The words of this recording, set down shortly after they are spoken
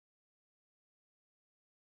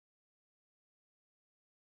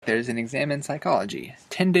There's an exam in psychology,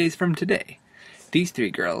 10 days from today. These three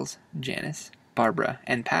girls, Janice, Barbara,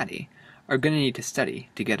 and Patty, are going to need to study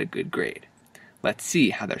to get a good grade. Let's see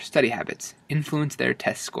how their study habits influence their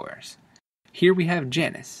test scores. Here we have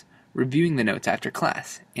Janice, reviewing the notes after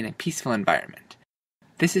class in a peaceful environment.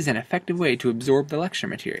 This is an effective way to absorb the lecture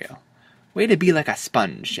material. Way to be like a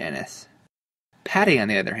sponge, Janice. Patty, on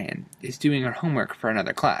the other hand, is doing her homework for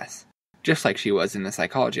another class, just like she was in the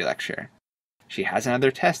psychology lecture. She has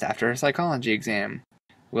another test after her psychology exam.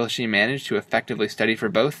 Will she manage to effectively study for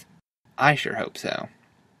both? I sure hope so.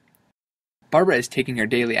 Barbara is taking her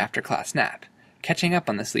daily after-class nap, catching up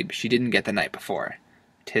on the sleep she didn't get the night before.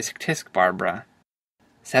 Tisk tisk, Barbara.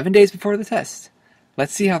 7 days before the test.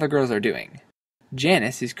 Let's see how the girls are doing.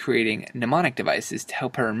 Janice is creating mnemonic devices to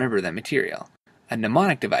help her remember the material. A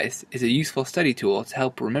mnemonic device is a useful study tool to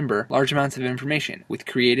help remember large amounts of information with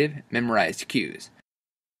creative, memorized cues.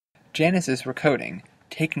 Janice is recoding,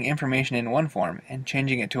 taking information in one form and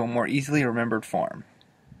changing it to a more easily remembered form.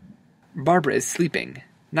 Barbara is sleeping,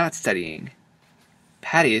 not studying.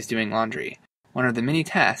 Patty is doing laundry, one of the many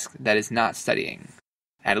tasks that is not studying.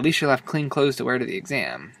 At least she'll have clean clothes to wear to the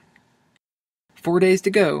exam. 4 days to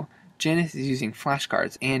go, Janice is using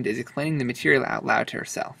flashcards and is explaining the material out loud to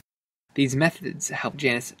herself. These methods help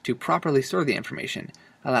Janice to properly store the information,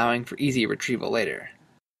 allowing for easy retrieval later.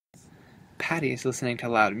 Patty is listening to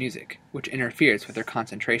loud music, which interferes with her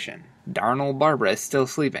concentration. Darn old Barbara is still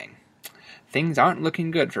sleeping. Things aren't looking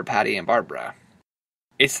good for Patty and Barbara.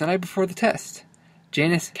 It's the night before the test.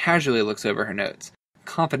 Janice casually looks over her notes,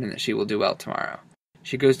 confident that she will do well tomorrow.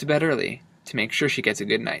 She goes to bed early to make sure she gets a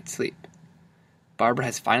good night's sleep. Barbara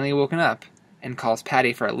has finally woken up and calls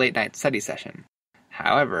Patty for a late-night study session.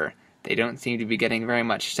 However, they don't seem to be getting very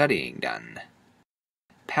much studying done.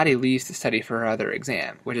 Patty leaves to study for her other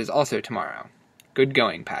exam, which is also tomorrow. Good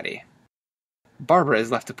going, Patty. Barbara is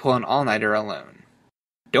left to pull an all-nighter alone.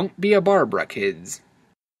 Don't be a Barbara, kids.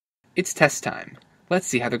 It's test time. Let's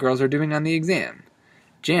see how the girls are doing on the exam.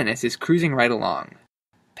 Janice is cruising right along.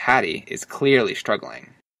 Patty is clearly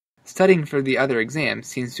struggling. Studying for the other exam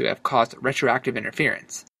seems to have caused retroactive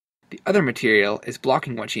interference. The other material is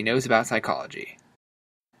blocking what she knows about psychology.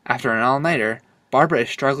 After an all-nighter, Barbara is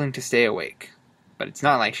struggling to stay awake. But it's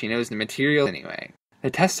not like she knows the material anyway.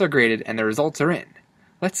 The tests are graded and the results are in.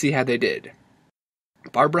 Let's see how they did.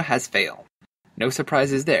 Barbara has failed. No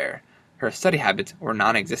surprises there. Her study habits were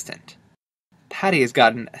non-existent. Patty has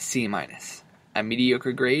gotten a C-, a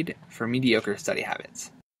mediocre grade for mediocre study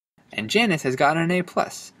habits. And Janice has gotten an A+.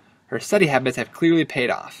 Her study habits have clearly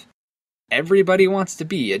paid off. Everybody wants to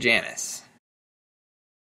be a Janice.